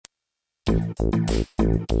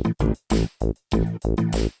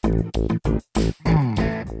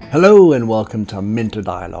Hello and welcome to Minter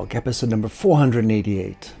Dialogue, episode number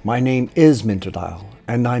 488. My name is Minter Dial,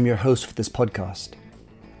 and I'm your host for this podcast,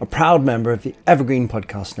 a proud member of the Evergreen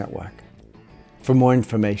Podcast Network. For more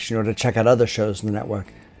information or to check out other shows in the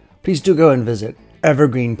network, please do go and visit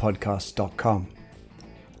evergreenpodcast.com.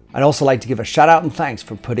 I'd also like to give a shout out and thanks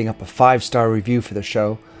for putting up a 5-star review for the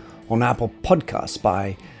show on Apple Podcasts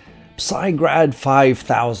by Psygrad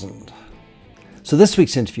 5000. So this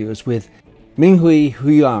week's interview is with Ming-Hui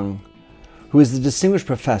Huang, who is the Distinguished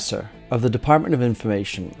Professor of the Department of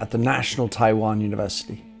Information at the National Taiwan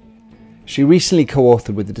University. She recently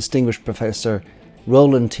co-authored with the Distinguished Professor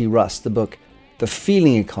Roland T. Rust the book The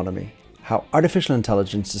Feeling Economy: How Artificial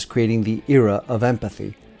Intelligence is Creating the Era of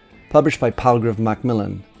Empathy, published by Palgrave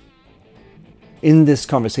Macmillan. In this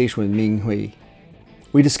conversation with Ming-Hui,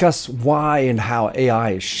 we discuss why and how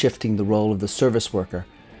AI is shifting the role of the service worker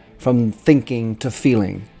from thinking to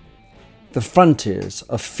feeling, the frontiers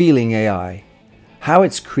of feeling AI, how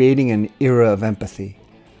it's creating an era of empathy,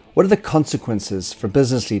 what are the consequences for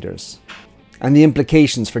business leaders, and the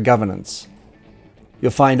implications for governance.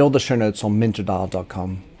 You'll find all the show notes on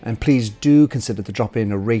minterdial.com, and please do consider to drop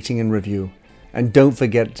in a rating and review, and don't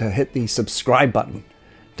forget to hit the subscribe button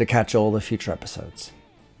to catch all the future episodes.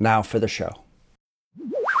 Now for the show.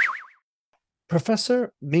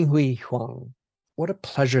 Professor Ming-Hui Huang, what a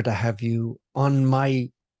pleasure to have you on my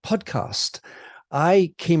podcast.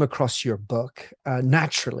 I came across your book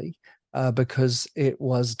naturally because it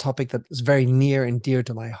was a topic that is very near and dear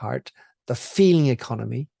to my heart, The Feeling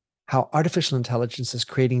Economy: How Artificial Intelligence is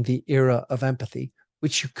Creating the Era of Empathy,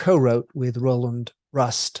 which you co-wrote with Roland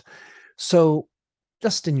Rust. So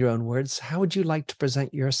just in your own words, how would you like to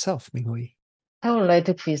present yourself, Ming-Hui? I would like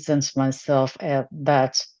to present myself as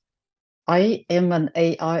that I am an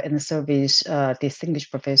AI and service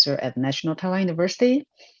distinguished professor at National Taiwan University,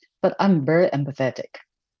 but I'm very empathetic.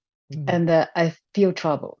 And I feel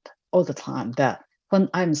troubled all the time that when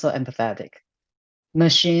I'm so empathetic,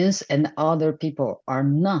 machines and other people are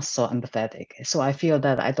not so empathetic. So I feel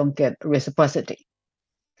that I don't get reciprocity.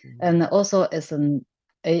 And also as an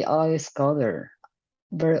AI scholar,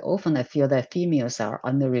 very often I feel that females are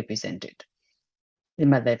underrepresented in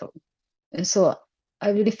my level. And so I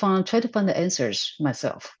really try to find the answers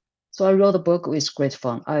myself. So I wrote a book with great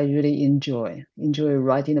fun. I really enjoy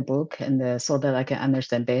writing the book, and so that I can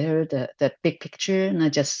understand better the big picture,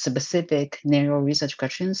 not just specific narrow research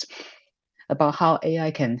questions about how AI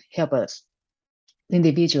can help us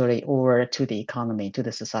individually or to the economy, to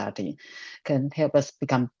the society, can help us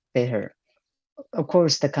become better. Of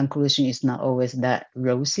course, the conclusion is not always that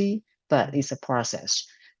rosy, but it's a process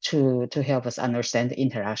to help us understand the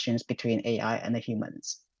interactions between AI and the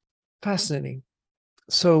humans. Fascinating.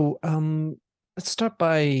 So let's start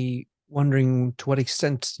by wondering to what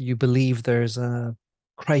extent you believe there's a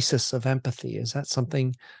crisis of empathy. Is that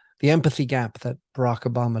something, the empathy gap that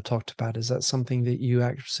Barack Obama talked about, is that something that you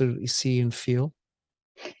absolutely see and feel?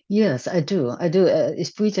 Yes, I do.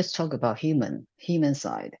 If we just talk about human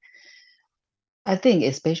side, I think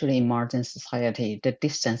especially in modern society, the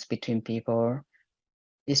distance between people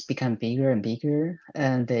is become bigger and bigger,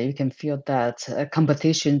 and you can feel that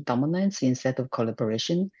competition dominates instead of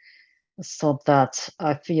collaboration. So that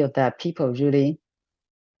I feel that people really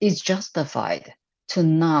is justified to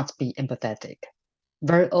not be empathetic.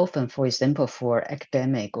 Very often, for example, for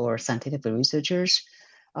academic or scientific researchers,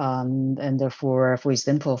 and therefore, for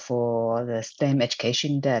example, for the STEM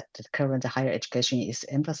education that the current higher education is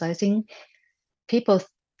emphasizing, people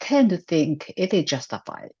tend to think it is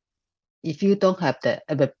justified if you don't have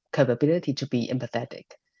the capability to be empathetic.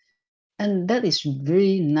 And that is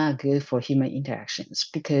really not good for human interactions,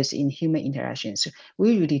 because in human interactions,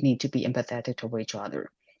 we really need to be empathetic toward each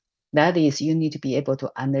other. That is, you need to be able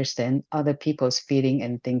to understand other people's feeling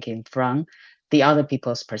and thinking from the other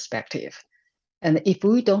people's perspective. And if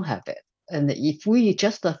we don't have it, and if we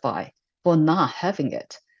justify for not having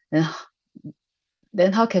it, then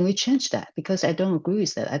then how can we change that? Because I don't agree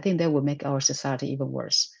with that. I think that will make our society even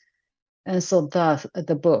worse. And so thus in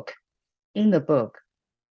the book,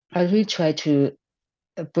 I really try to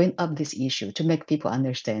bring up this issue to make people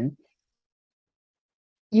understand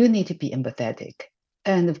you need to be empathetic.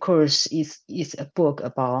 And of course, it's a book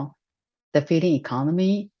about the feeling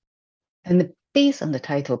economy. And based on the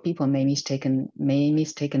title, people may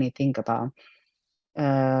mistakenly think about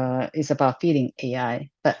it's about feeding AI.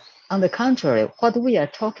 But on the contrary, what we are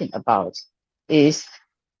talking about is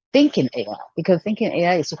thinking AI, because thinking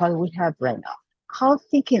AI is what we have right now. How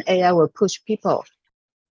thinking AI will push people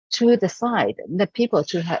to decide the people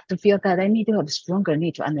to feel that they need to have a stronger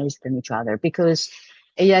need to understand each other, because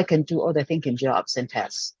AI can do all the thinking jobs and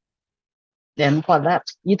tasks. Then for that,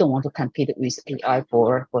 you don't want to compete with AI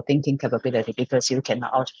for thinking capability because you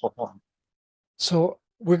cannot outperform. So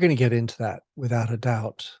we're going to get into that without a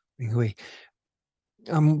doubt, Ming-Hui.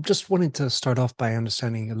 I'm just wanting to start off by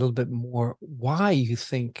understanding a little bit more why you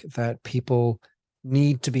think that people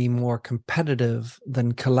need to be more competitive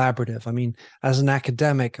than collaborative. I mean, as an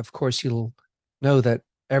academic, of course, you'll know that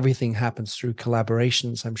everything happens through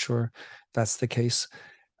collaborations. I'm sure that's the case.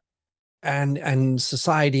 And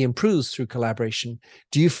society improves through collaboration.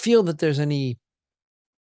 Do you feel that there's any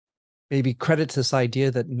maybe credit to this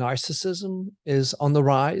idea that narcissism is on the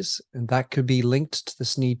rise, and that could be linked to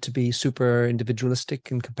this need to be super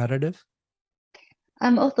individualistic and competitive?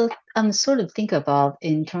 I'm sort of think about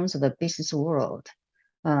in terms of the business world,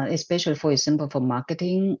 especially for example for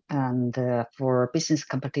marketing and for business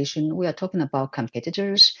competition. We are talking about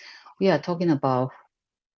competitors. We are talking about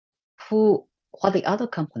who what the other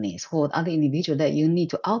companies, who are the individual that you need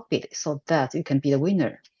to outbid so that you can be the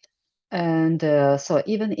winner. And so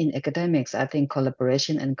even in academics, I think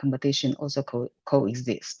collaboration and competition also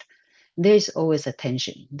coexist. There's always a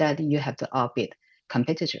tension that you have to outbid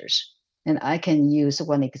competitors. And I can use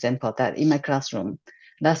one example that in my classroom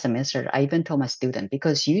last semester, I even told my student,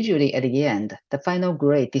 because usually at the end, the final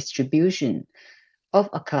grade distribution of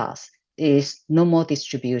a class is normal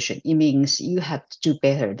distribution. It means you have to do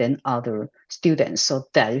better than other students so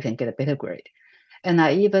that you can get a better grade. And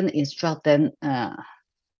I even instruct them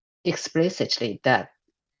explicitly that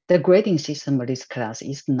the grading system of this class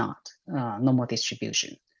is not normal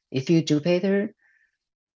distribution. If you do better,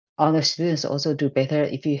 other students also do better.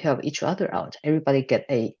 If you help each other out, everybody get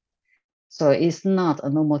A. So it's not a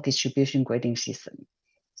normal distribution grading system.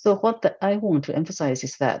 So I want to emphasize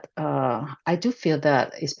is that I do feel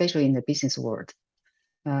that, especially in the business world,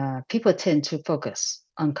 people tend to focus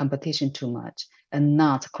on competition too much and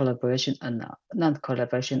not collaboration enough. Not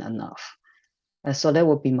collaboration enough. So that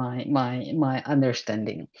would be my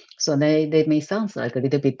understanding. So they may sound like a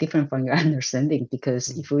little bit different from your understanding, because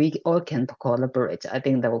if we all can collaborate, I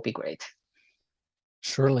think that would be great.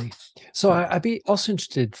 Surely. So I'd be also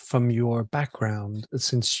interested from your background,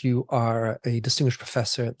 since you are a distinguished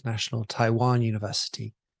professor at the National Taiwan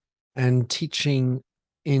University and teaching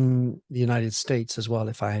in the United States as well,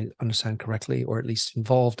 if I understand correctly, or at least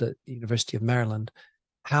involved at the University of Maryland.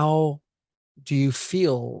 How do you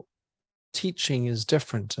feel teaching is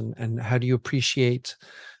different, and how do you appreciate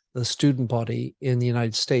the student body in the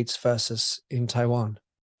United States versus in Taiwan?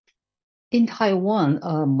 In Taiwan,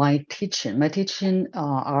 my teaching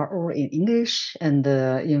are all in English and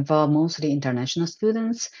involve mostly international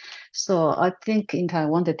students. So I think in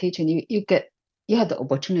Taiwan, the teaching you have the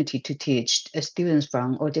opportunity to teach students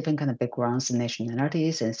from all different kind of backgrounds and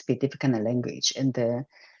nationalities and speak different kind of language. And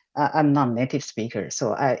I'm not a native speaker,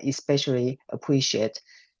 so I especially appreciate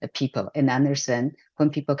people and understand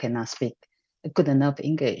when people cannot speak good enough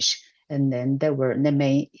English, and then that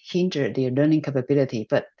may hinder their learning capability,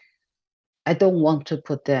 but I don't want to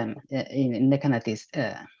put them in the kind of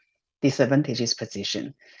disadvantageous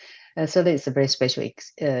position. So that is a very special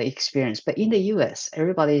experience. But in the U.S.,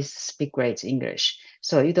 everybody speak great English,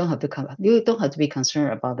 so you don't have to be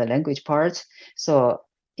concerned about the language part. So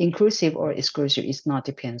inclusive or exclusive is not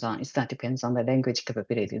depends on it's not depends on the language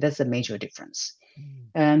capability. That's a major difference.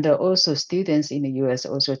 And also students in the U.S.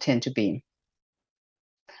 also tend to be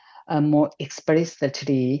more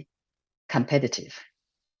explicitly competitive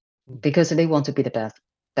because they want to be the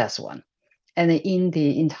best one. And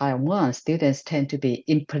in Taiwan, students tend to be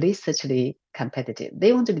implicitly competitive.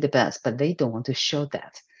 They want to be the best, but they don't want to show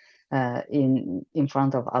that in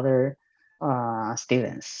front of other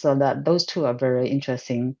students. So that those two are very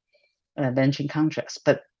interesting benching contrasts.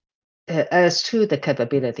 But as to the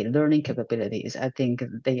capability, learning capabilities, I think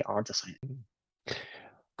they are the same.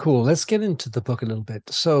 Cool. Let's get into the book a little bit.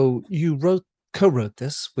 So you co-wrote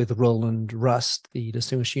this with Roland Rust, the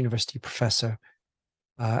distinguished university professor,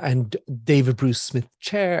 and David Bruce Smith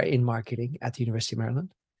Chair in Marketing at the University of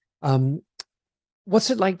Maryland.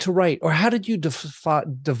 What's it like to write, or how did you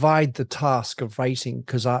divide the task of writing?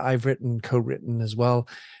 Because I've co-written as well,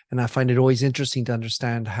 and I find it always interesting to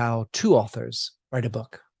understand how two authors write a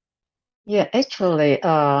book. Yeah, actually,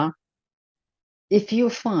 if you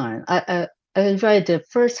find I read the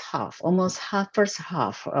first half, almost first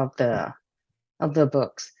half of the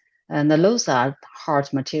books. And those are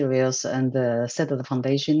hard materials and set the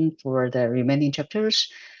foundation for the remaining chapters.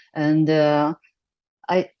 And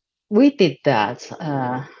I we did that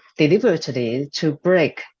deliberately to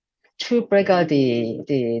break out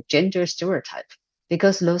the gender stereotype,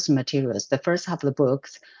 because those materials, the first half of the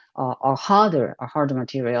books are harder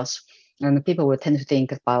materials, and people will tend to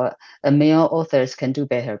think about male authors can do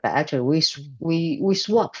better, but actually we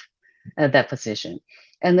swap that position.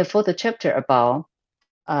 And for the chapter about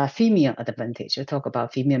female advantage, we talk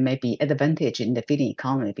about female maybe advantage in the feeding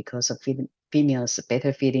economy because of females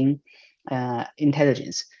better feeding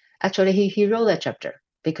intelligence. Actually, he wrote that chapter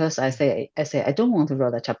because I say I don't want to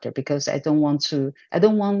write that chapter because I don't want my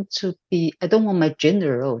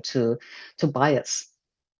gender role to bias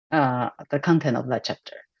the content of that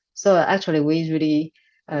chapter. So actually, we really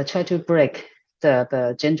try to break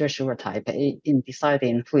the gender stereotype in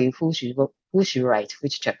deciding who should write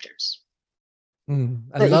which chapters. I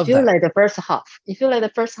So if love you that. like the first half, if you like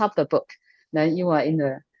the first half of the book, then you are in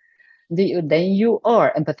then you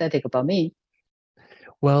are empathetic about me.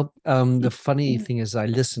 Well, the funny thing is, I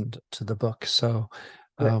listened to the book, so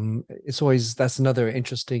Good. it's always that's another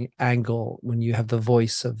interesting angle when you have the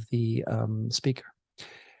voice of the speaker.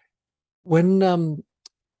 When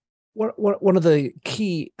one of the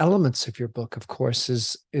key elements of your book, of course,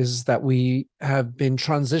 is that we have been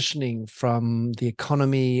transitioning from the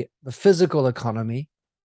economy, the physical economy,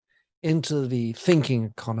 into the thinking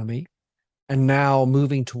economy, and now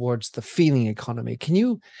moving towards the feeling economy. Can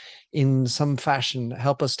you, in some fashion,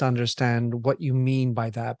 help us to understand what you mean by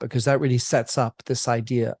that? Because that really sets up this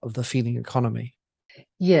idea of the feeling economy.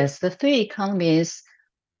 Yes, the three economies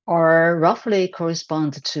are roughly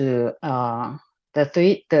correspond to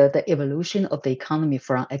the evolution of the economy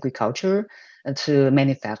from agriculture to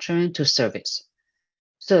manufacturing to service.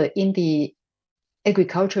 So in the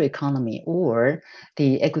agricultural economy or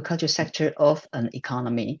the agriculture sector of an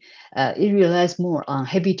economy, it relies more on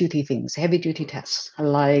heavy duty things, heavy duty tasks.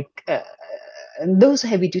 Like those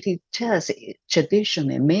heavy duty tasks,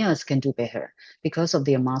 traditionally males can do better because of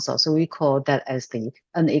their muscle. So we call that as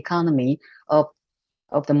an economy of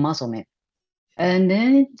the muscle man. And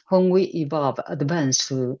then when we advance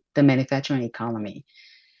to the manufacturing economy,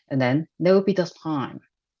 and then there will be the time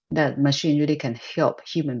that machine really can help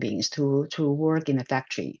human beings to work in a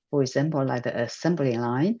factory, for example, like the assembly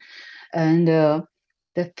line. And the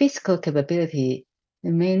physical capability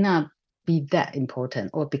may not be that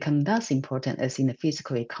important or become less important as in the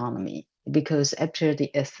physical economy because after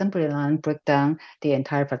the assembly line break down the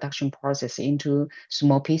entire production process into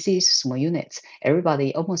small pieces, small units,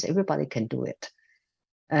 almost everybody can do it.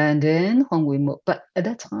 And then when we move, but at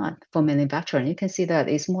that time for manufacturing, you can see that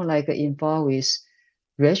it's more like involved with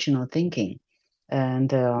rational thinking and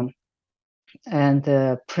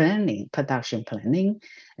planning, production planning,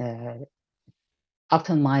 uh,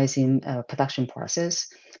 optimizing production process.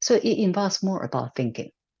 So it involves more about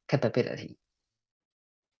thinking capability.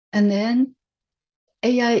 And then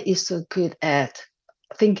AI is so good at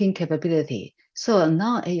thinking capability. So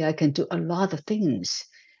now AI can do a lot of things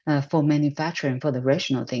for manufacturing, for the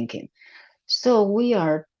rational thinking. So we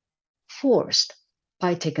are forced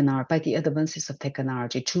by technology, by the advances of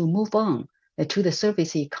technology, to move on to the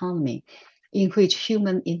service economy, in which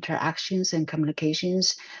human interactions and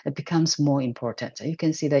communications becomes more important. You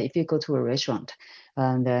can see that if you go to a restaurant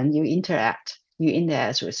and then you interact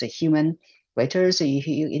with the human waiters,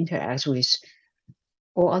 you interact with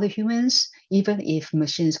all other humans, even if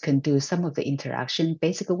machines can do some of the interaction,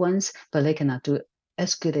 basic ones, but they cannot do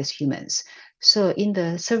as good as humans. So in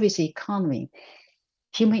the service economy,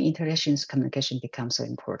 human interactions communication becomes so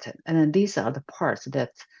important. And then these are the parts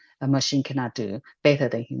that a machine cannot do better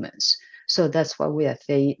than humans. So that's what we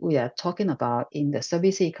are talking about in the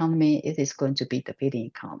service economy. It is going to be the feeding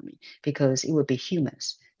economy because it will be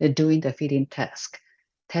humans doing the feeding task,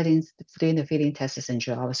 doing the feeding tasks and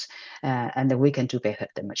jobs, and then we can do better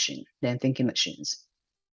than machine than thinking machines.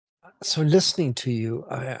 So listening to you,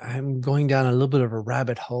 I'm going down a little bit of a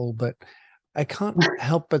rabbit hole, but I can't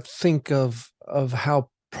help but think of how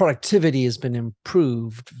productivity has been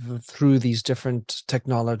improved through these different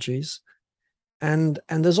technologies. And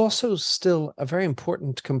there's also still a very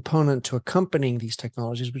important component to accompanying these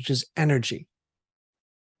technologies, which is energy.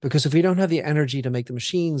 Because if we don't have the energy to make the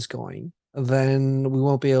machines going, then we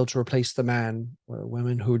won't be able to replace the man or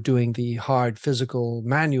women who are doing the hard physical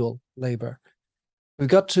manual labor. We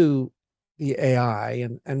got to the AI,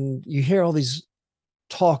 and you hear all these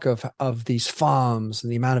talk of these farms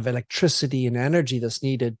and the amount of electricity and energy that's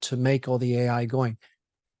needed to make all the AI going.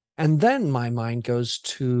 And then my mind goes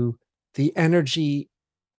to the energy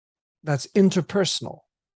that's interpersonal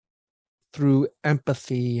through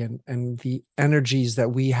empathy and the energies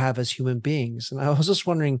that we have as human beings. And I was just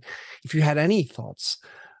wondering if you had any thoughts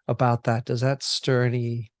about that. Does that stir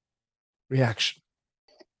any reaction?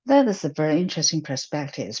 That is a very interesting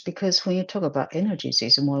perspective because when you talk about energies,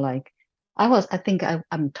 it's more like I think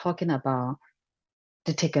I'm talking about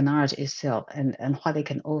the technology itself and what they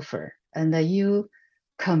can offer. And that you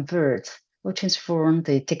convert or transform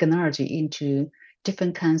the technology into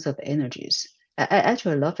different kinds of energies. I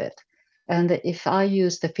actually love it. And if I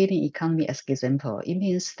use the feeling economy as an example, it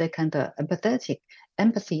means the kind of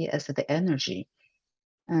empathy as the energy.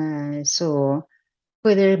 So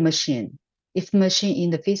whether if machine in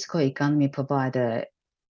the physical economy provide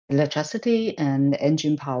electricity and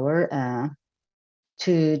engine power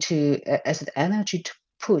as the energy to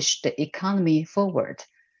push the economy forward,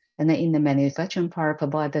 and then in the manufacturing part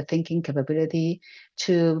provide the thinking capability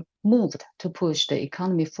to push the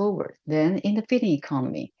economy forward. Then in the feeling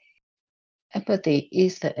economy, empathy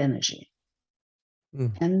is the energy.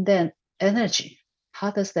 And then energy,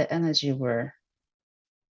 how does the energy work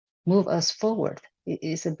move us forward? It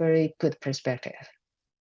is a very good perspective.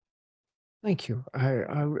 Thank you.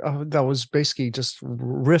 That was basically just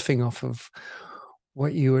riffing off of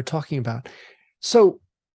what you were talking about. So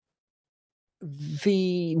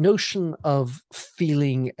the notion of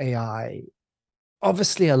feeling AI,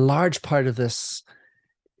 obviously a large part of this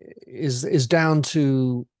is down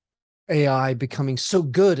to AI becoming so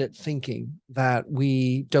good at thinking that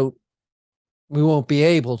we won't be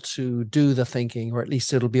able to do the thinking, or at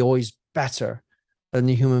least it'll be always better than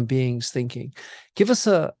the human beings thinking. Give us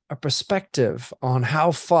a perspective on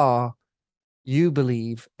how far you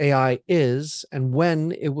believe AI is and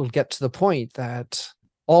when it will get to the point that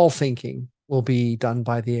all thinking will be done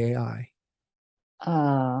by the AI.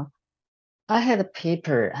 I had a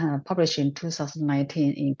paper published in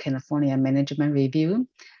 2019 in California Management Review,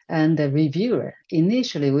 and the reviewer,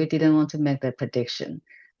 initially we didn't want to make the prediction,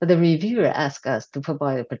 but the reviewer asked us to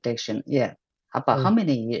provide a prediction. Yeah, about how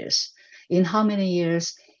many years? In how many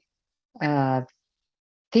years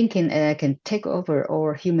thinking AI can take over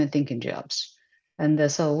all human thinking jobs?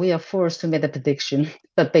 And so we are forced to make the prediction,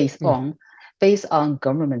 but based on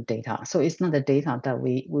government data. So it's not the data that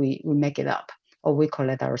we make it up or we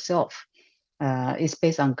collect ourselves. It's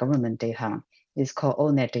based on government data. It's called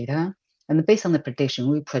ONET data. And based on the prediction,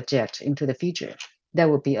 we project into the future. That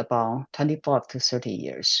would be about 25 to 30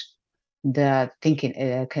 years. That thinking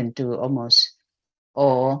AI can do almost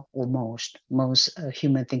all or most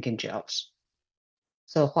human thinking jobs.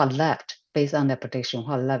 So what left, based on the prediction,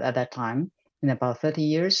 what left at that time in about 30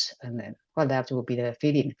 years, and then what left will be the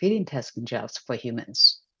feeding tasking jobs for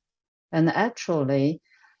humans. And actually,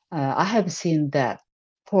 I have seen that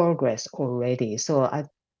progress already. So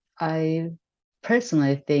I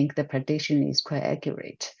personally think the prediction is quite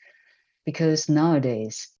accurate because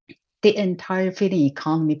nowadays the entire feeding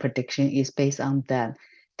economy prediction is based on that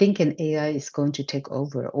thinking AI is going to take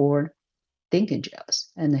over or thinking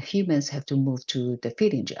jobs, and the humans have to move to the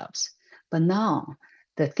feeding jobs. But now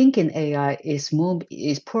the thinking AI is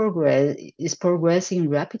progressing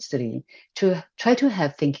rapidly to try to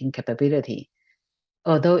have thinking capability,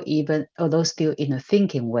 although still in a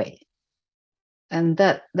thinking way. And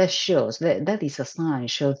that shows that is a sign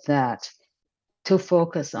shows that to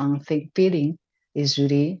focus on feeling is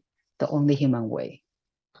really the only human way.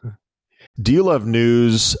 Do you love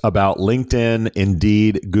news about LinkedIn,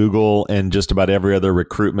 Indeed, Google, and just about every other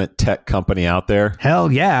recruitment tech company out there?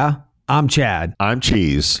 Hell yeah. I'm Chad. I'm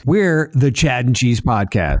Cheese. We're the Chad and Cheese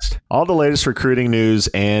Podcast. All the latest recruiting news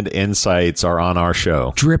and insights are on our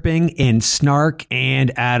show. Dripping in snark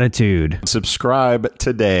and attitude. Subscribe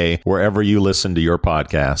today wherever you listen to your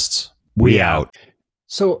podcasts. We out.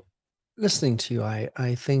 So listening to you,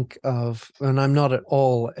 I think of, and I'm not at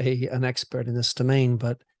all an expert in this domain,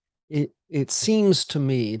 but it seems to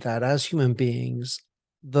me that as human beings,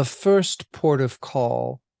 the first port of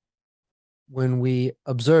call when we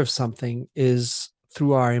observe something is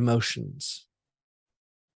through our emotions.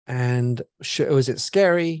 And is it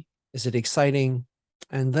scary? Is it exciting?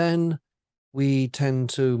 And then we tend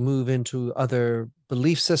to move into other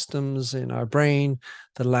belief systems in our brain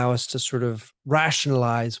that allow us to sort of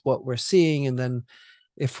rationalize what we're seeing. And then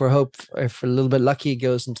if we're a little bit lucky, it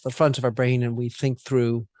goes into the front of our brain and we think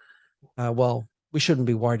through, well, we shouldn't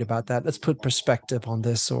be worried about that. Let's put perspective on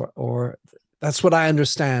this, or that's what I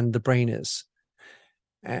understand the brain is.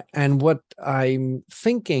 And what I'm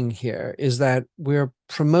thinking here is that we're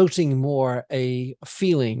promoting more a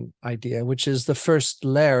feeling idea, which is the first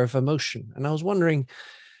layer of emotion. And I was wondering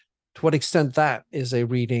to what extent that is a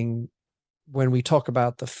reading when we talk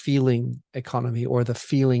about the feeling economy or the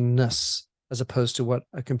feelingness as opposed to what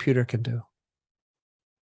a computer can do.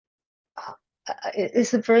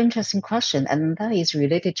 It's a very interesting question, and that is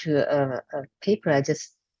related to a paper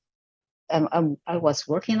I was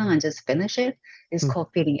working on and just finished it. It's called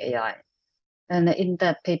Feeding AI. And in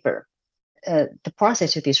that paper, the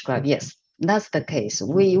process you described, yes, that's the case.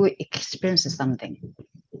 We experience something,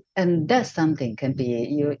 and that something can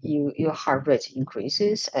be your heart rate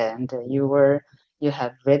increases, and you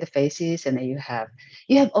have red faces, and you have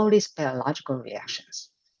all these biological reactions,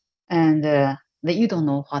 and that you don't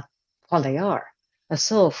know what they are.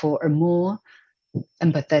 So for a more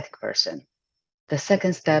empathetic person, the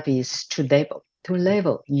second step is to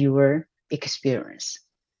label your experience.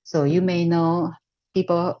 So you may know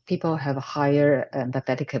people have a higher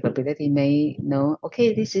empathetic capability may know,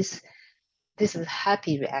 okay, this is a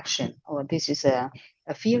happy reaction, or this is a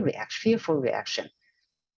fearful reaction.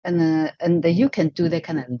 And you can do that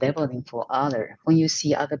kind of labeling for other when you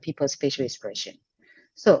see other people's facial expression.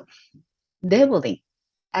 So labeling,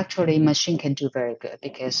 actually machine can do very good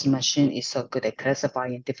because machine is so good at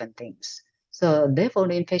classifying different things. So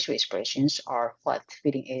labeling facial expressions are what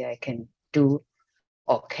feeding AI can do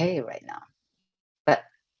okay right now. But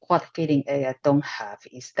what feeding AI don't have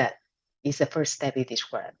is the first step you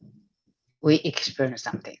described. We experience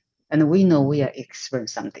something, and we know we are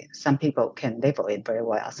experiencing something. Some people can label it very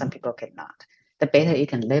well, some people cannot. The better you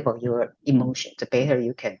can label your emotion, the better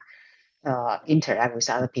you can interact with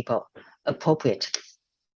other people appropriately.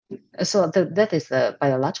 So that is the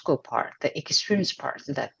biological part, the experience part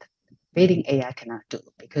that feeding AI cannot do,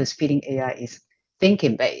 because feeding AI is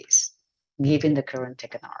thinking based, given the current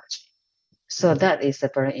technology. So that is a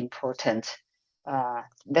very important.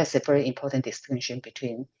 That's a very important distinction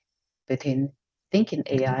between thinking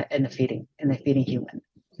AI and the feeling human.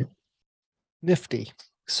 Nifty.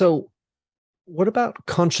 So, what about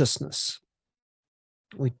consciousness?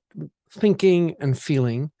 We thinking and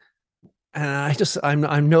feeling. And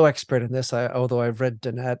I'm no expert in this. Although I've read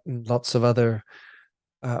Dennett and lots of other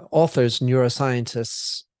authors,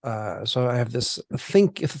 neuroscientists. So I have this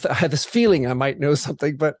feeling I might know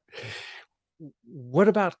something. But what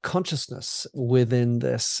about consciousness within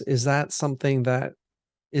this? Is that something that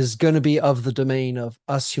is going to be of the domain of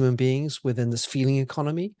us human beings within this feeling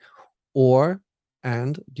economy,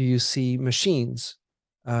 and do you see machines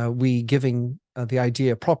we giving the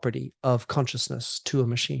idea property of consciousness to a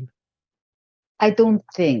machine? I don't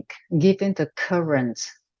think, given the current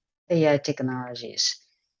AI technologies,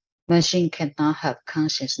 machine cannot have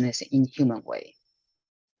consciousness in human way.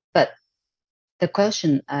 But the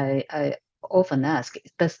question I often ask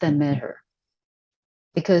is, does that matter?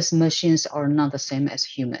 Because machines are not the same as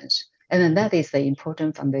humans. And then that is the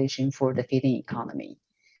important foundation for the feeding economy.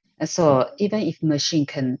 And so even if machine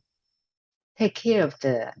can take care of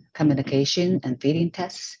the communication and feeding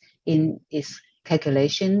tests in its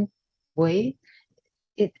calculation way,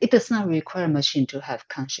 it does not require machine to have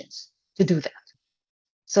conscience to do that.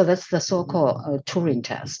 So that's the so-called Turing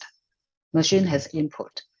test. Machine has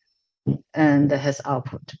input and has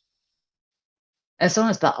output. As long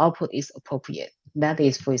as the output is appropriate, that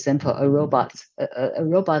is, for example, a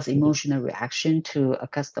robot's emotional reaction to a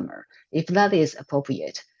customer. If that is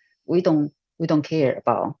appropriate, we don't care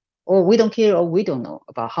about, or we don't care, or we don't know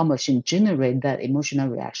about how machine generate that emotional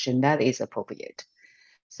reaction that is appropriate.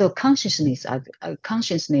 So consciousness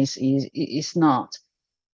is not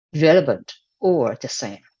relevant or the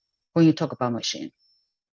same when you talk about machine.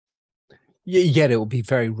 Yet it will be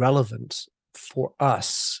very relevant for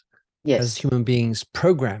us as Yes, human beings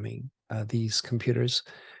programming these computers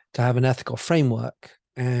to have an ethical framework,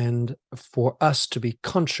 and for us to be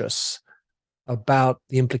conscious about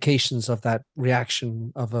the implications of that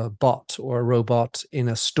reaction of a bot or a robot in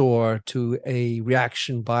a store to a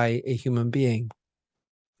reaction by a human being.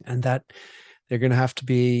 And that they're going to have to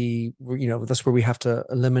be, that's where we have to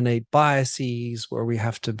eliminate biases, where we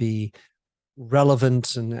have to be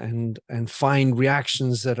relevant and find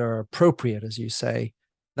reactions that are appropriate, as you say.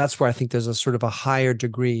 That's where I think there's a sort of a higher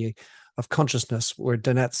degree of consciousness, where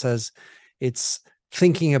Dennett says it's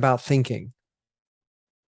thinking about thinking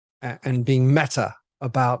and being meta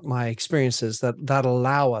about my experiences that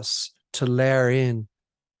allow us to layer in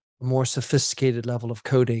a more sophisticated level of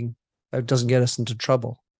coding that doesn't get us into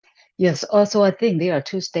trouble. yes. Also, I think there are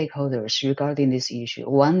two stakeholders regarding this issue.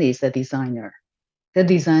 One is the designer. The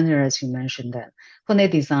designer, as you mentioned, that when they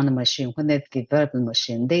design a machine, when they develop a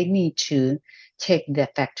machine, they need to take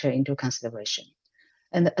that factor into consideration.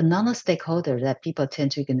 And another stakeholder that people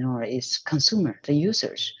tend to ignore is consumer, the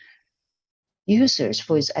users. Users,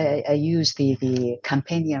 I use the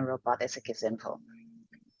companion robot as an example.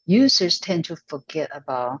 Users tend to forget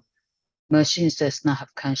about machines does not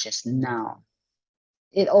have conscience now.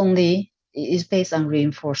 It only is based on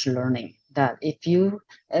reinforced learning. That if you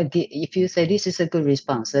say this is a good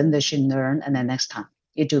response, then the machine learn, and then next time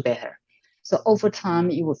you do better. So over time,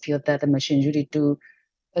 you will feel that the machine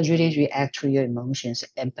really react to your emotions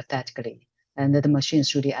empathetically. and the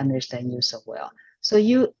machines really understand you so well. So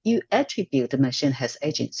you attribute the machine has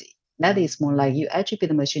agency. That is more like you attribute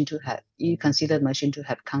the machine to have, you consider the machine to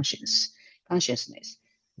have consciousness.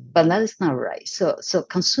 But that is not right. So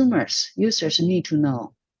consumers, users need to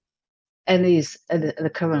know, at least at the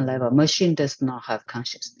current level, machine does not have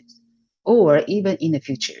consciousness. Or even in the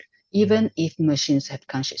future, even if machines have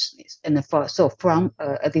consciousness. And from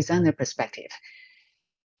a designer perspective,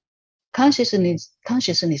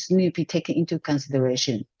 consciousness need to be taken into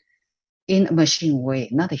consideration in a machine way,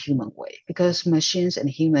 not a human way, because machines and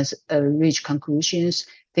humans reach conclusions,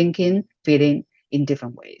 thinking, feeling in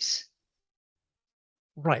different ways.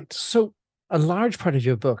 Right. So a large part of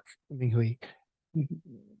your book, Ming-Hui,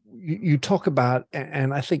 you talk about,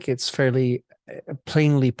 and I think it's fairly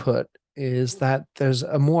plainly put, is that there's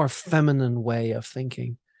a more feminine way of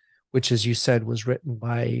thinking, which, as you said, was written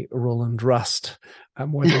by Roland Rust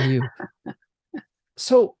more than you.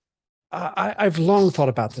 So I've long thought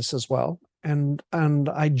about this as well, and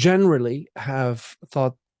I generally have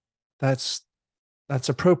thought that's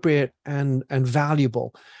appropriate and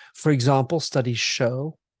valuable. For example, studies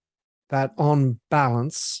show that on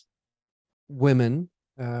balance, women,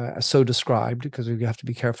 so described, because we have to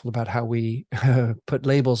be careful about how we put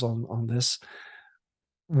labels on this,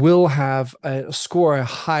 will have score a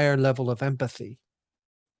higher level of empathy.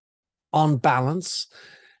 On balance,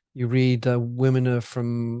 you read Women Are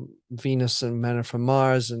From Venus and Men Are From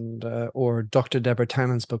Mars, and or Dr. Deborah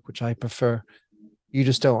Tannen's book, which I prefer, You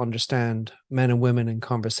Just Don't Understand Men and Women in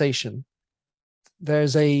Conversation.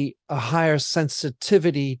 There's a higher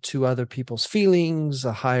sensitivity to other people's feelings,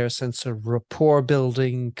 a higher sense of rapport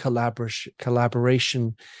building,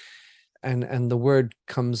 collaboration, and the word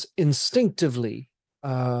comes instinctively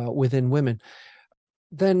within women.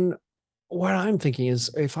 Then what I'm thinking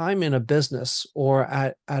is, if I'm in a business or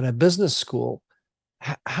at a business school,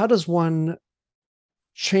 how does one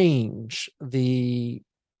change the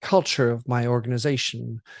culture of my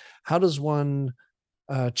organization? How does one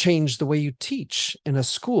change the way you teach in a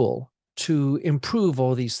school to improve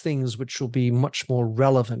all these things, which will be much more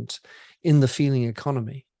relevant in the feeling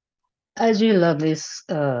economy? I do love this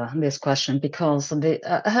question, because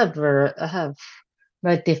I have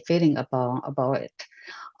very deep feeling about it.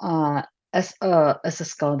 As a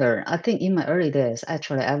scholar, I think in my early days,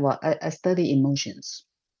 actually, I study emotions.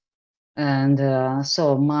 And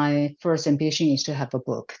so my first ambition is to have a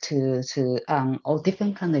book to all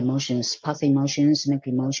different kind of emotions, positive emotions,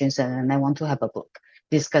 negative emotions, and I want to have a book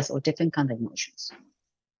discuss all different kind of emotions.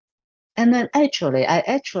 And then I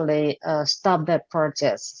actually stopped that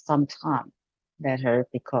project some time later,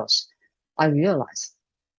 because I realized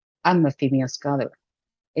I'm a female scholar.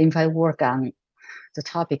 If I work on the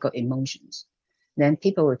topic of emotions, then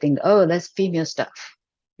people will think, oh, that's female stuff.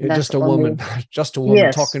 You're That's just a only woman, just a woman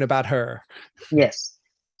Yes. talking about her. Yes.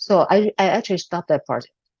 So I actually stopped that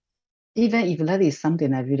project, even if that is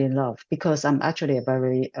something I really love, because I'm actually a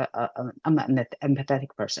very I'm an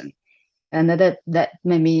empathetic person, and that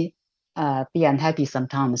made me be unhappy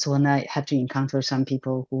sometimes when I have to encounter some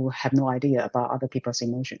people who have no idea about other people's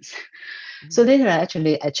emotions. So later,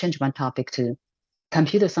 I changed my topic to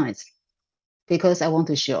computer science, because I want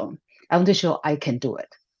to show I can do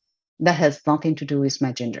it. That has nothing to do with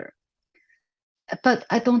my gender. But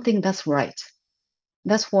I don't think that's right.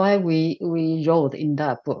 That's why we wrote in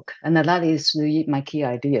that book, and that is really my key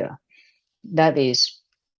idea. That is,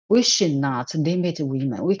 we should not limit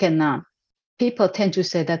women. We cannot. People tend to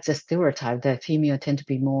say that's a stereotype, that female tend to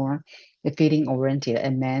be more feeling oriented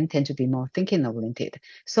and men tend to be more thinking oriented.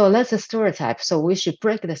 So that's a stereotype. So we should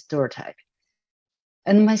break the stereotype.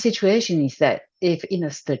 And my situation is that, if in a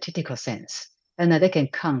statistical sense, and I can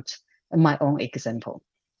count my own example.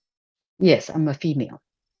 Yes, I'm a female.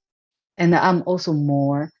 And I'm also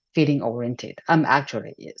more feeling oriented. I'm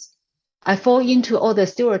actually, yes. I fall into all the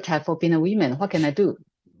stereotype for being a woman. What can I do?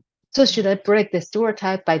 So should I break the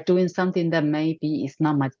stereotype by doing something that maybe is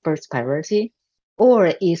not my first priority? Or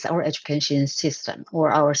is our education system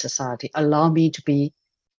or our society allow me to be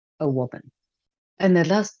a woman? And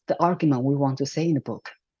that's the argument we want to say in the book,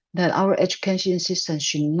 that our education system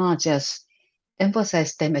should not just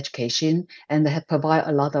emphasize STEM education and provide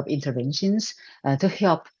a lot of interventions to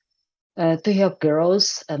help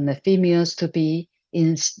girls and the females to be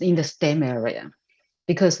in the STEM area,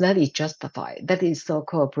 because that is justified. That is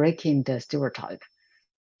so-called breaking the stereotype.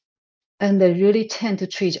 And they really tend to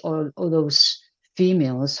treat all those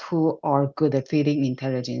females who are good at feeling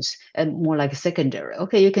intelligence and more like secondary.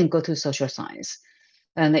 Okay, you can go to social science.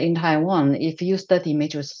 And in Taiwan, if you study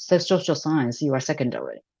major social science, you are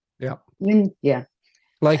secondary. Yeah. Yeah.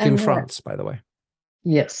 Like in And France, by the way.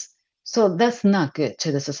 yes. So that's not good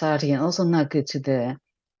to the society and also not good to the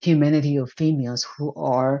humanity of females who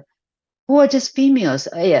are just females.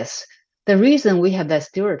 Yes, the reason we have that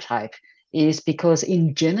stereotype is because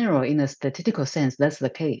in general, in a statistical sense, that's the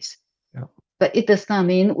case. Yeah. But it does not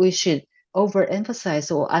mean we should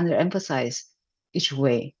overemphasize or underemphasize each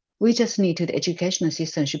way. We just need to, the educational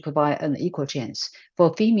system should provide an equal chance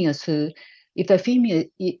for females who, if a female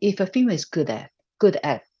is good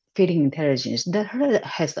at feeding intelligence, that her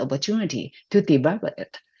has the opportunity to develop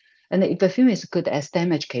it. And if a female is good at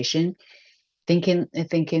STEM education,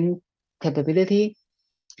 thinking capability,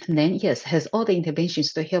 then yes, has all the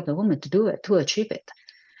interventions to help the woman to do it, to achieve it.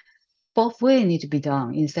 Both ways need to be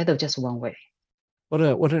done instead of just one way. What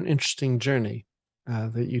an interesting journey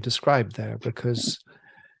that you described there, because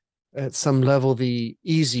at some level, the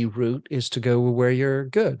easy route is to go where you're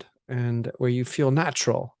good and where you feel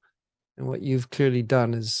natural. And what you've clearly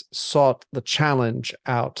done is sought the challenge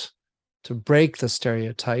out to break the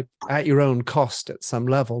stereotype at your own cost at some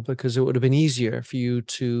level, because it would have been easier for you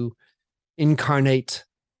to incarnate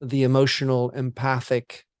the emotional,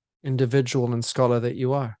 empathic individual and scholar that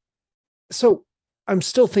you are. So I'm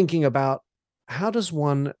still thinking about, how does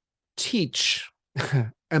one teach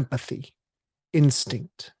empathy,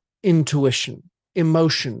 instinct, intuition,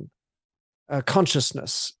 emotion,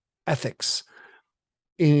 consciousness, ethics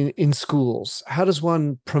in schools? How does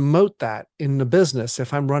one promote that in the business?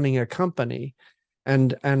 If I'm running a company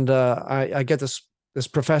and I get this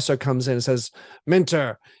professor comes in and says,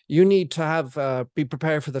 Minter, you need to have be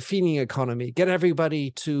prepared for the feeling economy. Get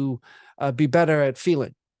everybody to be better at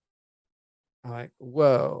feeling. I'm like,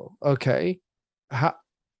 whoa, okay.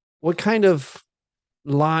 What kind of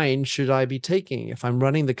line should I be taking if I'm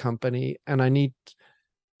running the company and I need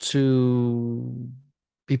to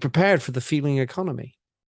be prepared for the feeling economy?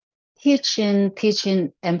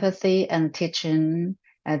 Teaching empathy and teaching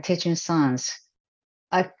science,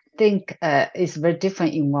 I think is very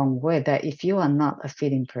different in one way, that if you are not a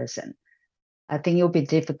feeling person, I think it'll be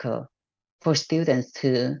difficult for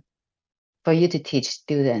you to teach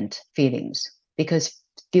student feelings, because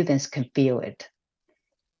students can feel it.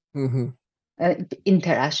 Mm-hmm.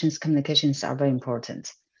 Interactions, communications are very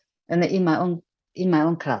important. And in my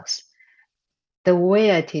own class, the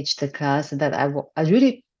way I teach the class, that I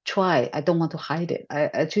really try. I don't want to hide it.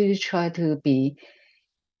 I really try to be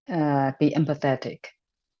empathetic.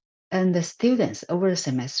 And the students over the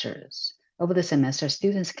semester,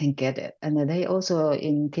 students can get it. And they also,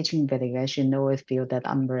 in teaching evaluation, always feel that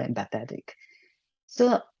I'm very empathetic.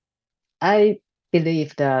 So I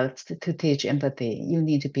believe that to teach empathy, you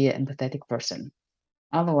need to be an empathetic person.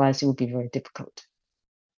 Otherwise, it will be very difficult.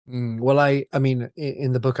 Well, I mean,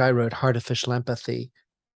 in the book I wrote, Artificial Empathy,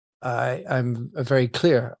 I'm very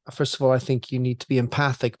clear. First of all, I think you need to be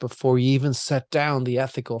empathic before you even set down the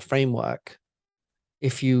ethical framework,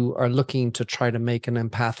 if you are looking to try to make an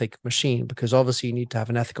empathic machine, because obviously you need to have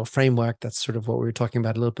an ethical framework. That's sort of what we were talking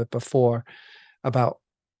about a little bit before, about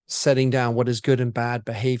setting down what is good and bad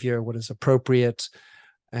behavior, what is appropriate,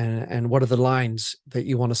 and what are the lines that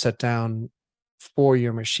you want to set down for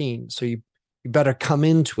your machine. So you better come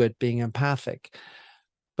into it being empathic.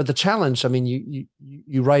 But the challenge, I mean,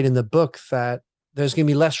 you write in the book that there's going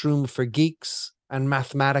to be less room for geeks and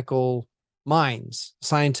mathematical minds,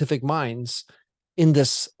 scientific minds, in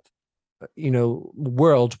this,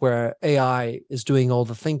 world where AI is doing all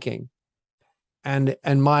the thinking. And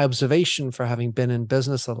my observation, for having been in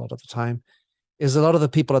business a lot of the time, is a lot of the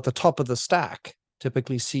people at the top of the stack,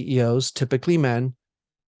 typically CEOs, typically men,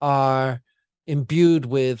 are imbued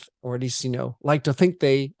with, or at least, like to think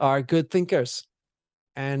they are good thinkers,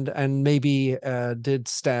 and maybe did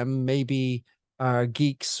STEM, maybe are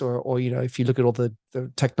geeks, or if you look at all the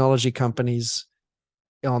technology companies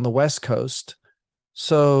on the West Coast.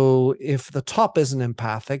 So if the top isn't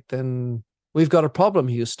empathic, then we've got a problem,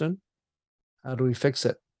 Houston. How do we fix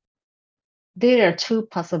it? There are two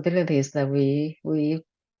possibilities that we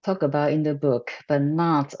talk about in the book, but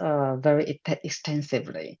not very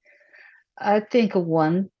extensively. I think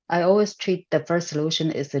one, I always treat the first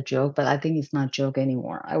solution as a joke, but I think it's not a joke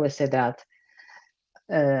anymore. I would say that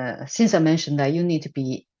since I mentioned that you need to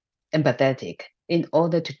be empathetic in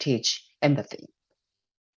order to teach empathy.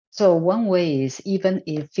 So one way is, even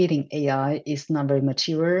if feeding AI is not very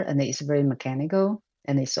mature and it's very mechanical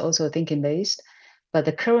and it's also thinking based, but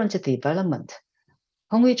the current development,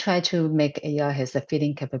 when we try to make AI has a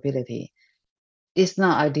feeding capability, it's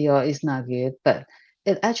not ideal, it's not good, but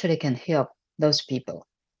it actually can help those people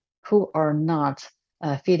who are not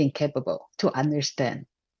feeling capable to understand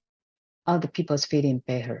other people's feeling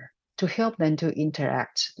better, to help them to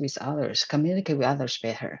interact with others, communicate with others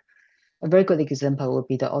better. A very good example would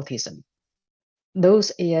be the autism.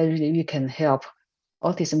 Those AI you can help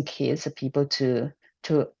autism kids, people to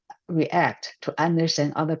react, to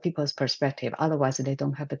understand other people's perspective. Otherwise, they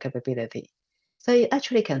don't have the capability. So it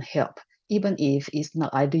actually can help, even if it's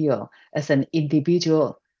not ideal as an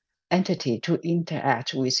individual entity to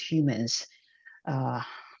interact with humans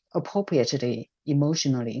appropriately,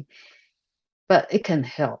 emotionally. But it can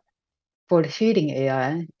help. For the feeding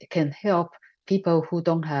AI, it can help people who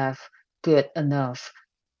don't have good enough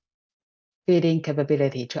feeding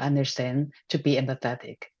capability to understand, to be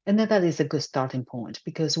empathetic. And that is a good starting point,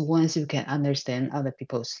 because once you can understand other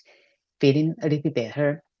people's feeling a little bit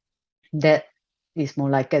better, that is more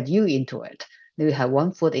like get you into it. You have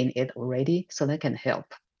one foot in it already, so that can help.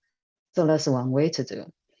 So that's one way to do.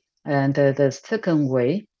 And the second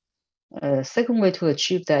way to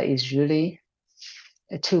achieve that is really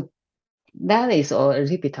to that is a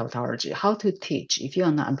little bit tautology. How to teach? If you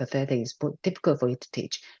are not empathetic, it's difficult for you to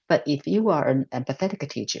teach. But if you are an empathetic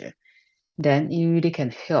teacher, then you really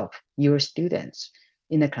can help your students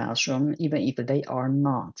in the classroom, even if they are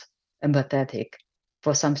not empathetic.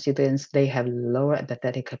 For some students, they have lower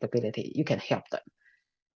empathetic capability. You can help them,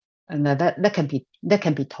 and that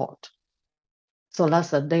can be taught. So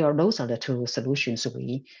those are the two solutions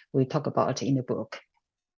we talk about in the book.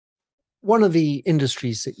 One of the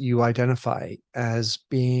industries that you identify as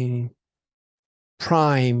being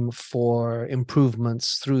prime for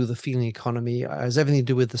improvements through the feeling economy has everything to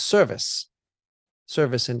do with the service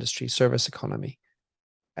industry, service economy,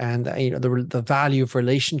 and the value of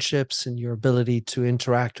relationships and your ability to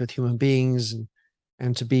interact with human beings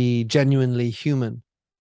and to be genuinely human.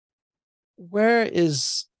 Where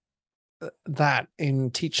is that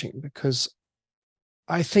in teaching? Because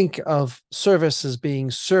I think of service as being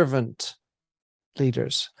servant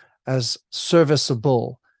leaders, as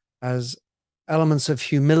serviceable, as elements of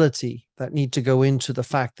humility that need to go into the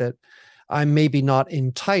fact that I'm maybe not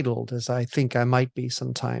entitled as I think I might be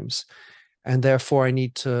sometimes, and therefore I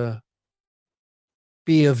need to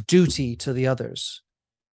be of duty to the others.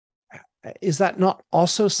 Is that not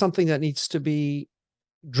also something that needs to be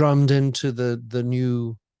drummed into the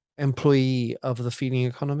new employee of the feeding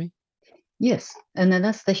economy? Yes, and then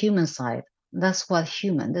that's the human side. That's what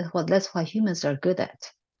humans are good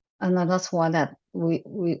at, and that's why that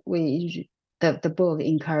the book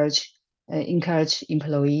encourage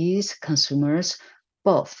employees, consumers,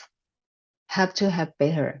 both have to have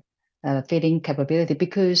better feeling capability,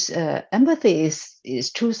 because empathy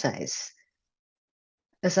is two sides.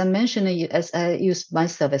 As I mentioned, as I use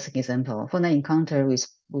myself as an example, when I encounter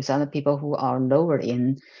with other people who are lower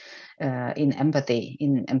in empathy,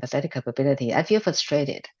 in empathetic capability, I feel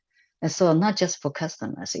frustrated. And so not just for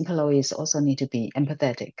customers, employees also need to be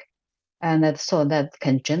empathetic. And that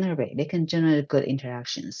can generate good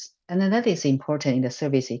interactions. And then that is important in the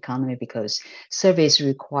service economy, because service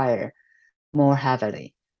require more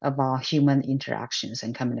heavily about human interactions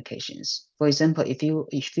and communications. For example, if you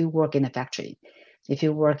work in a factory, if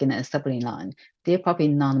you work in an assembly line, there probably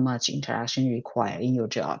not much interaction required in your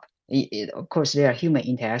job. Of course, there are human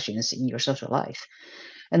interactions in your social life.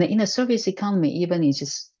 And in a service economy, even it's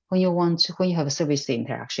just when you have a service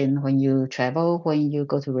interaction, when you travel, when you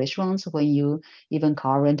go to restaurants, when you even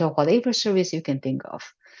car rental, whatever service you can think of,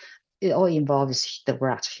 it all involves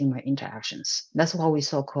direct human interactions. That's what we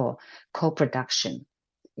so-called co-production.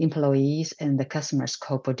 Employees and the customers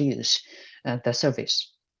co-produce the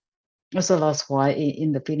service. So that's why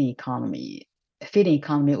in the feeding economy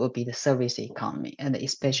will be the service economy, and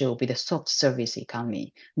especially will be the soft service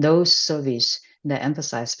economy. Those service that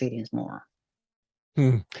emphasize feelings more.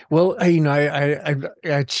 Well,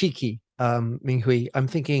 I cheeky, Ming-Hui. I'm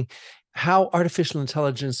thinking how artificial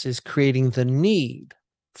intelligence is creating the need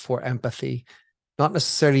for empathy, not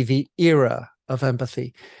necessarily the era of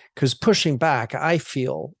empathy. Because pushing back, I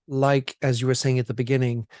feel like, as you were saying at the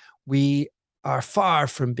beginning, we are far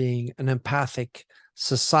from being an empathic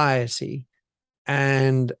society,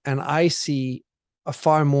 and I see a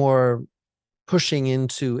far more pushing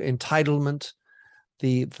into entitlement.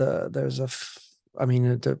 I mean,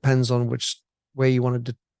 it depends on which way you want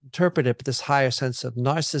to interpret it, but this higher sense of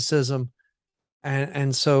narcissism,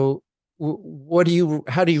 and so how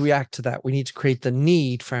do you react to that? We need to create the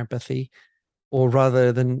need for empathy, or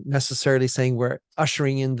rather than necessarily saying we're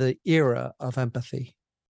ushering in the era of empathy.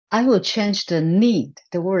 I will change the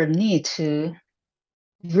word need, to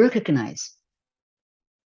recognize.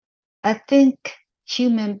 I think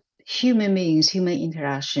human beings, human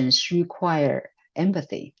interactions require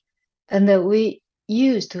empathy, and that we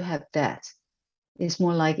used to have that. It's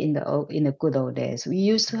more like in the good old days, we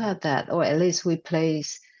used to have that, or at least we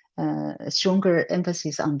place stronger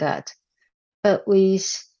emphasis on that. But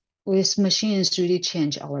with machines really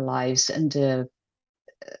change our lives and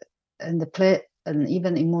play an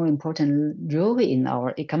even more important role in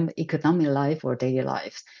our economic life or daily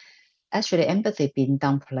lives. Actually, empathy being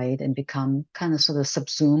downplayed and become kind of sort of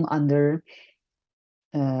subsumed under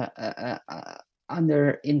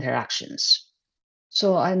under interactions.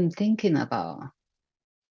 So I'm thinking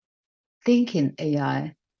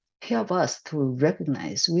AI help us to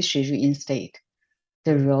recognize we should reinstate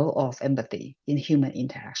the role of empathy in human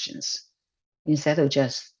interactions instead of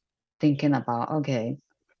just thinking about, okay,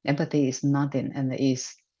 empathy is nothing and it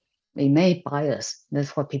may bias.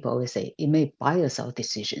 That's what people always say. It may bias our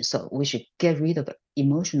decisions. So we should get rid of the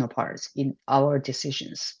emotional parts in our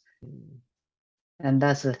decisions. And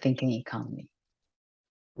that's the thinking economy.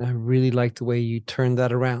 I really like the way you turned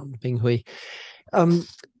that around, Ming-Hui.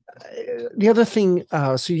 The other thing,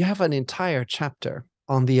 so you have an entire chapter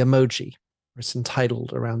on the emoji. It's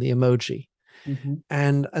entitled around the emoji. Mm-hmm.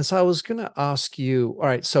 And so I was going to ask you, all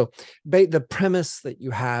right, so the premise that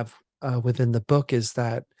you have within the book is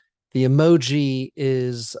that the emoji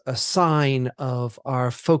is a sign of our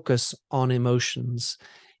focus on emotions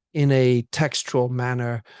in a textual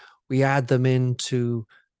manner. We add them in to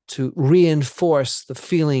reinforce the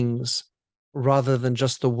feelings rather than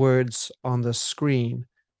just the words on the screen.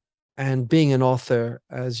 And being an author,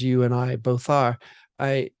 as you and I both are,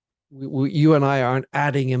 you and I aren't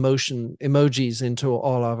adding emojis into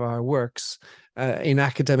all of our works. In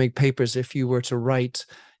academic papers, if you were to write,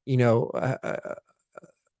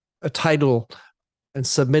 a title and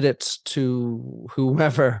submit it to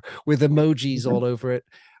whomever with emojis all over it,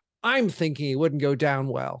 I'm thinking it wouldn't go down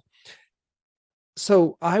well.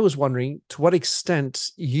 So I was wondering to what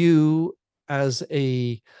extent you, as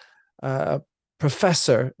a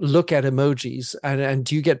professor, look at emojis, and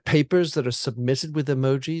do you get papers that are submitted with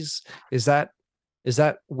emojis? Is that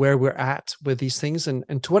where we're at with these things?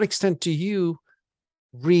 And to what extent do you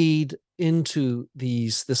read into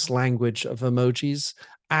this language of emojis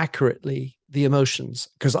accurately, the emotions?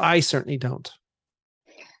 Because I certainly don't.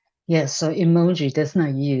 Yes, so emoji does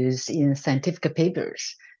not use in scientific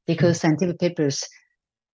papers because scientific papers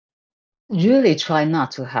really try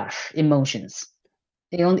not to have emotions.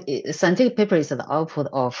 Scientific paper is the output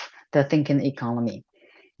of the thinking economy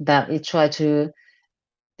that it try to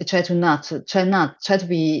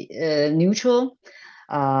be neutral,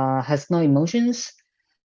 has no emotions.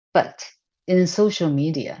 But in social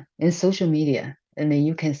media, and then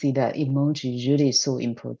you can see that emoji really is so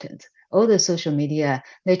important. All the social media,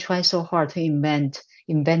 they try so hard to invent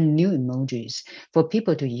new emojis for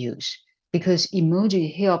people to use because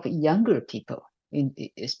emoji help younger people,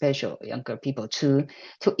 especially younger people, to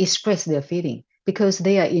express their feeling because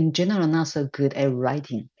they are in general not so good at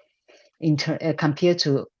writing compared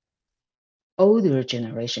to older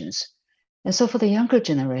generations. And so for the younger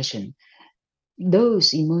generation, those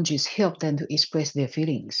emojis help them to express their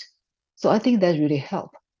feelings. So I think that really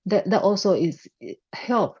help. That also is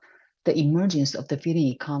help the emergence of the feeling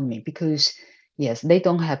economy because yes, they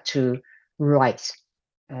don't have to write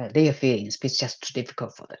their feelings. It's just too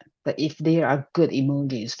difficult for them. But if there are good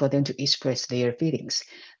emojis for them to express their feelings,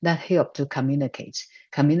 that help to communicate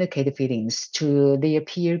feelings to their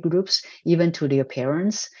peer groups, even to their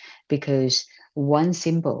parents, because one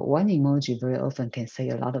symbol, one emoji very often can say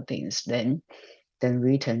a lot of things than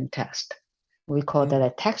written text. We call that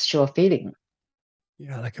a textual feeling.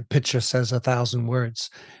 Yeah, like a picture says 1,000 words.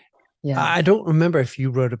 Yeah. I don't remember if you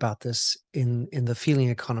wrote about this in the Feeling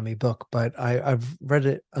Economy book, but I've read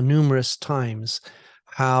it numerous times,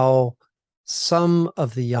 how some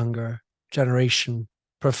of the younger generation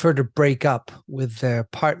prefer to break up with their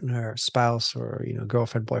partner, spouse, or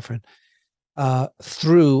girlfriend, boyfriend,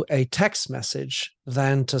 through a text message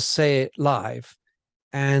than to say it live.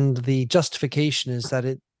 And the justification is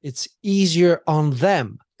that it's easier on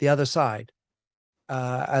them, the other side,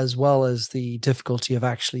 as well as the difficulty of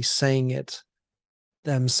actually saying it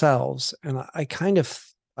themselves. And I kind of,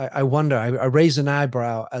 I wonder, I raise an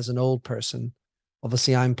eyebrow as an old person.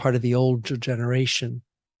 Obviously, I'm part of the older generation,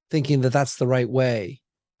 thinking that that's the right way.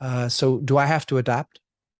 So do I have to adapt?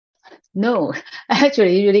 No,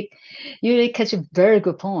 actually, you really catch a very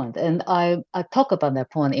good point. And I talk about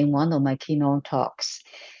that point in one of my keynote talks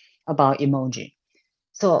about emoji.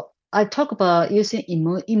 So I talk about using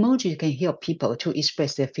emoji can help people to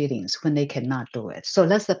express their feelings when they cannot do it. So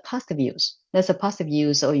that's a positive use. That's a positive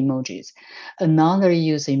use of emojis. Another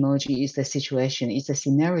use of emoji is the situation, is the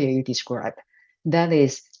scenario you describe. That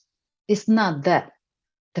is, it's not that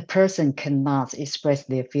the person cannot express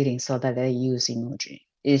their feelings so that they use emoji.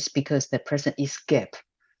 It's because the person escape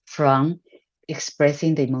from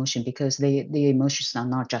expressing the emotion because the emotions are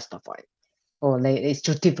not justified. or it's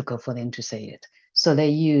too difficult for them to say it. So they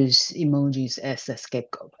use emojis as a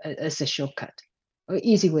scapegoat, as a shortcut, or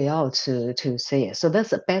easy way out to say it. So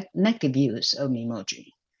that's a bad negative use of emoji.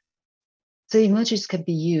 So emojis can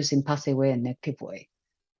be used in positive way and negative way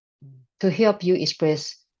to help you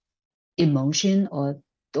express emotion, or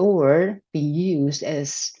being used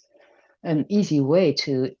as an easy way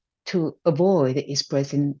to avoid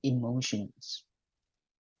expressing emotions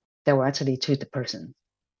directly to the person.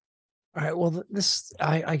 All right. Well, this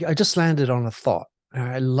I just landed on a thought.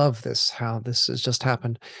 I love this, how this has just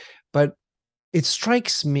happened. But it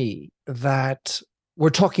strikes me that we're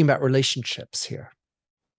talking about relationships here.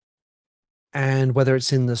 And whether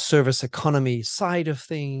it's in the service economy side of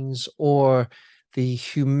things or the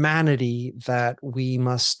humanity that we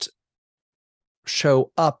must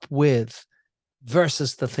show up with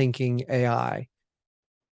versus the thinking AI,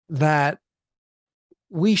 that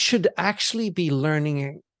we should actually be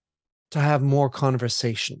learning to have more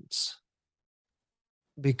conversations,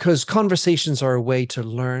 because conversations are a way to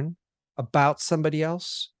learn about somebody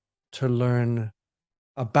else, to learn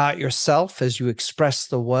about yourself as you express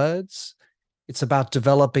the words. It's about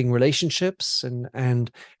developing relationships,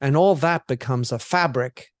 and all that becomes a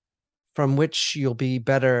fabric from which you'll be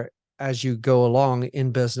better as you go along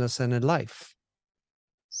in business and in life.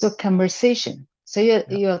 So conversation. So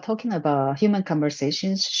you're talking about human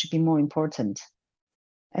conversations should be more important.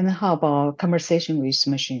 And how about conversation with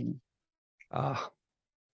machine?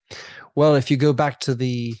 Well, if you go back to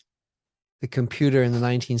the computer in the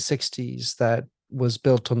 1960s that was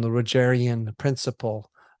built on the Rogerian principle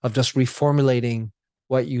of just reformulating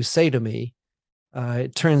what you say to me,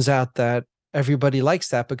 it turns out that everybody likes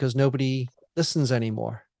that because nobody listens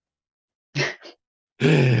anymore.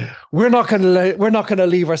 We're not going to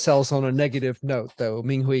leave ourselves on a negative note, though,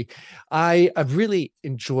 Ming-Hui. I've really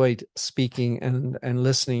enjoyed speaking and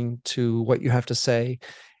listening to what you have to say,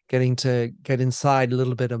 getting to get inside a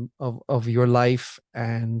little bit of your life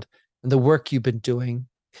and the work you've been doing.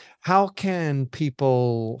 How can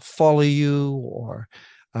people follow you or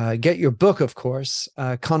get your book, of course,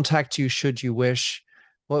 contact you should you wish?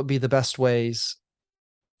 What would be the best ways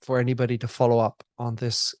for anybody to follow up on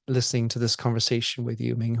this, listening to this conversation with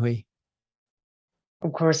you, Ming-Hui?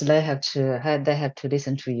 Of course, they have to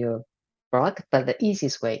listen to your blog, but the easy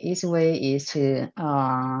way is to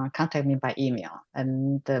contact me by email.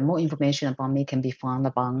 And more information about me can be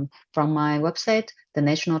found from my website, the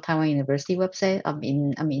National Taiwan University website. I'm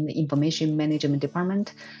in the Information Management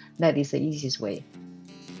Department. That is the easiest way.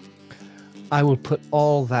 I will put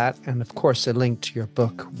all that, and of course a link to your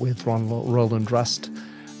book with Roland Rust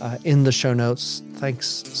in the show notes. Thanks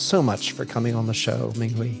so much for coming on the show,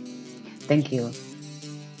 Ming-Hui. Thank you.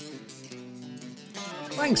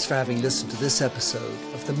 Thanks for having listened to this episode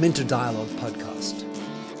of the Minter Dialogue podcast.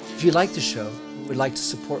 If you like the show and would like to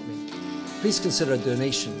support me, please consider a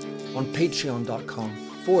donation on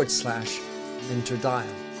patreon.com/MinterDial.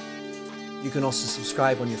 You can also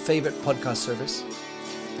subscribe on your favorite podcast service.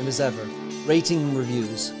 And as ever, rating and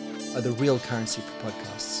reviews are the real currency for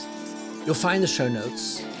podcasts. You'll find the show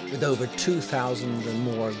notes with over 2,000 and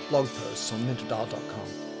more blog posts on minterdial.com.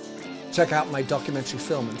 Check out my documentary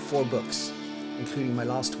film and 4 books, including my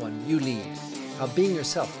last one, You Lead, How Being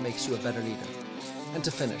Yourself Makes You a Better Leader. And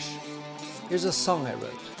to finish, here's a song I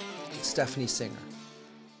wrote with Stephanie Singer,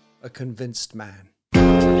 A Convinced Man.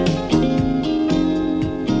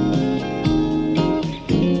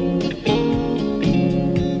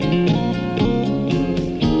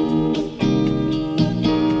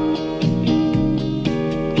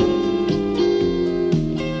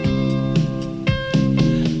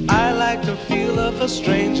 A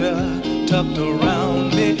stranger tucked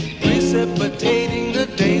around me, precipitating the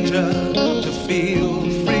danger. To feel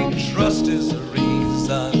free, trust is the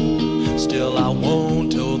reason. Still I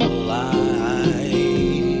won't toe the line.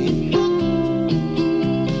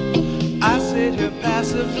 I sit here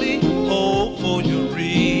passively, hope for your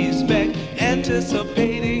respect,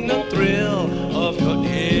 anticipating the thrill of your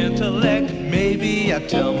intellect. Maybe I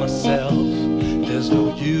tell myself there's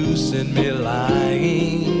no use in me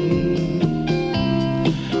lying.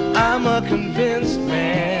 I'm a convinced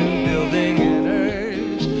man, building an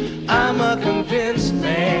urge. I'm a convinced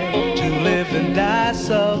man, to live and die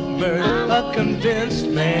submerged. A convinced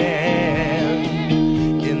man,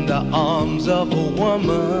 in the arms of a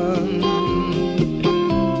woman.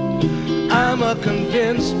 I'm a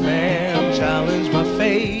convinced man, challenge my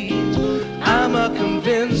fate. I'm a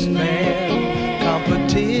convinced man,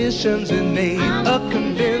 competition's innate. A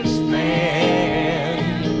convinced man,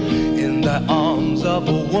 in the arms of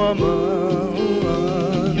a woman.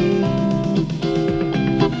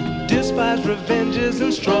 Despise revenges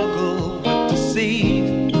and struggle with the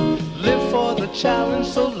succeed. Live for the challenge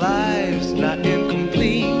so life's not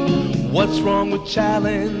incomplete. What's wrong with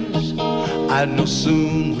challenge? I know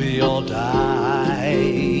soon we all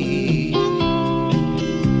die.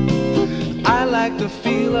 I like the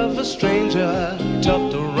feel of a stranger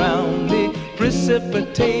tucked around me,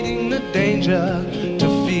 precipitating the danger. To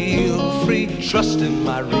feel free, trust in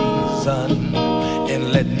my reason,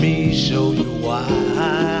 and let me show you why.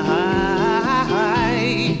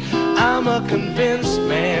 I'm a convinced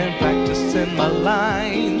man, practicing my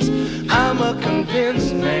lines. I'm a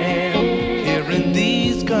convinced man, here in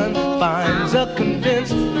these confines. A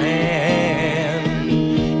convinced man,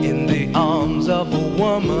 in the arms of a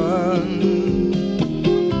woman.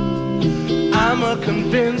 I'm a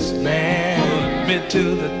convinced man, bit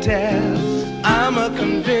to the test. I'm a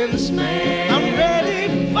convinced man, I'm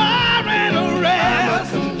ready for an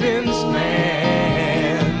arrest. I'm a convinced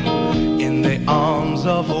man, in the arms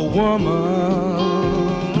of a woman.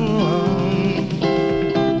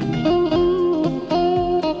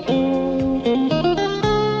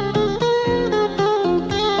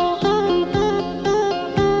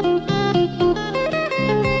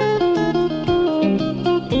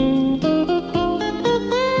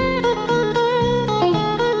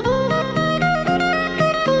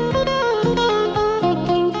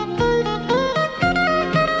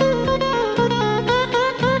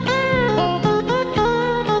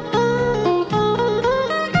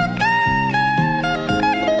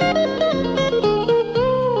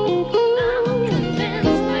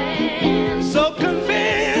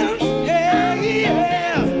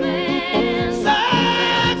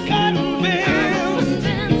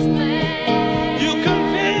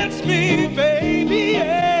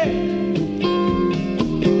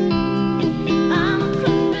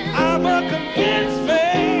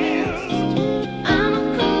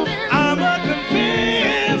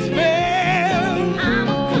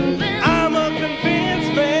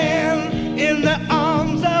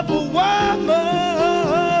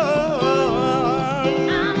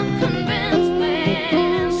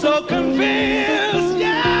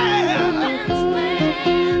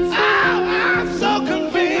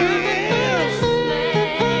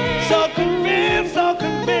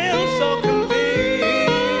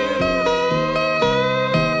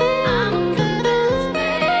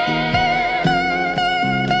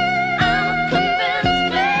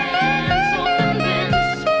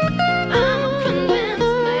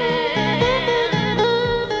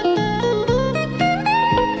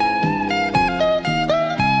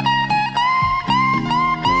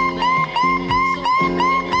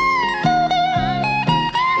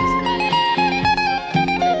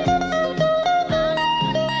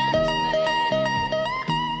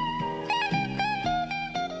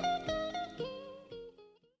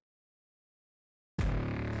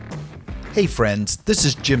 Hey friends, this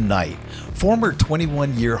is Jim Knight, former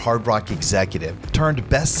 21-year Hard Rock executive turned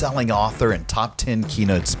best-selling author and top 10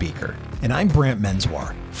 keynote speaker. And I'm Brant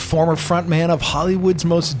Menswar, former frontman of Hollywood's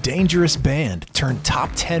Most Dangerous Band turned top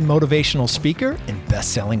 10 motivational speaker and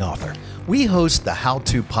best-selling author. We host the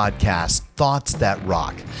how-to podcast Thoughts That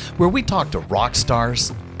Rock, where we talk to rock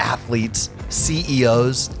stars, athletes,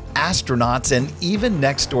 CEOs, astronauts, and even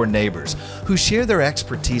next-door neighbors who share their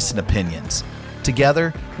expertise and opinions.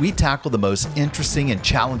 Together, we tackle the most interesting and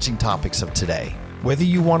challenging topics of today. Whether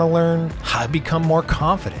you want to learn how to become more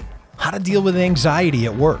confident, how to deal with anxiety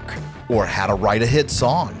at work, or how to write a hit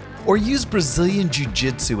song, or use Brazilian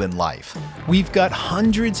Jiu-Jitsu in life, we've got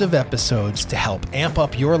hundreds of episodes to help amp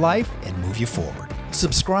up your life and move you forward.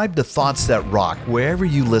 Subscribe to Thoughts That Rock wherever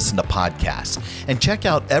you listen to podcasts, and check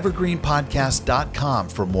out evergreenpodcast.com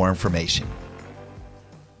for more information.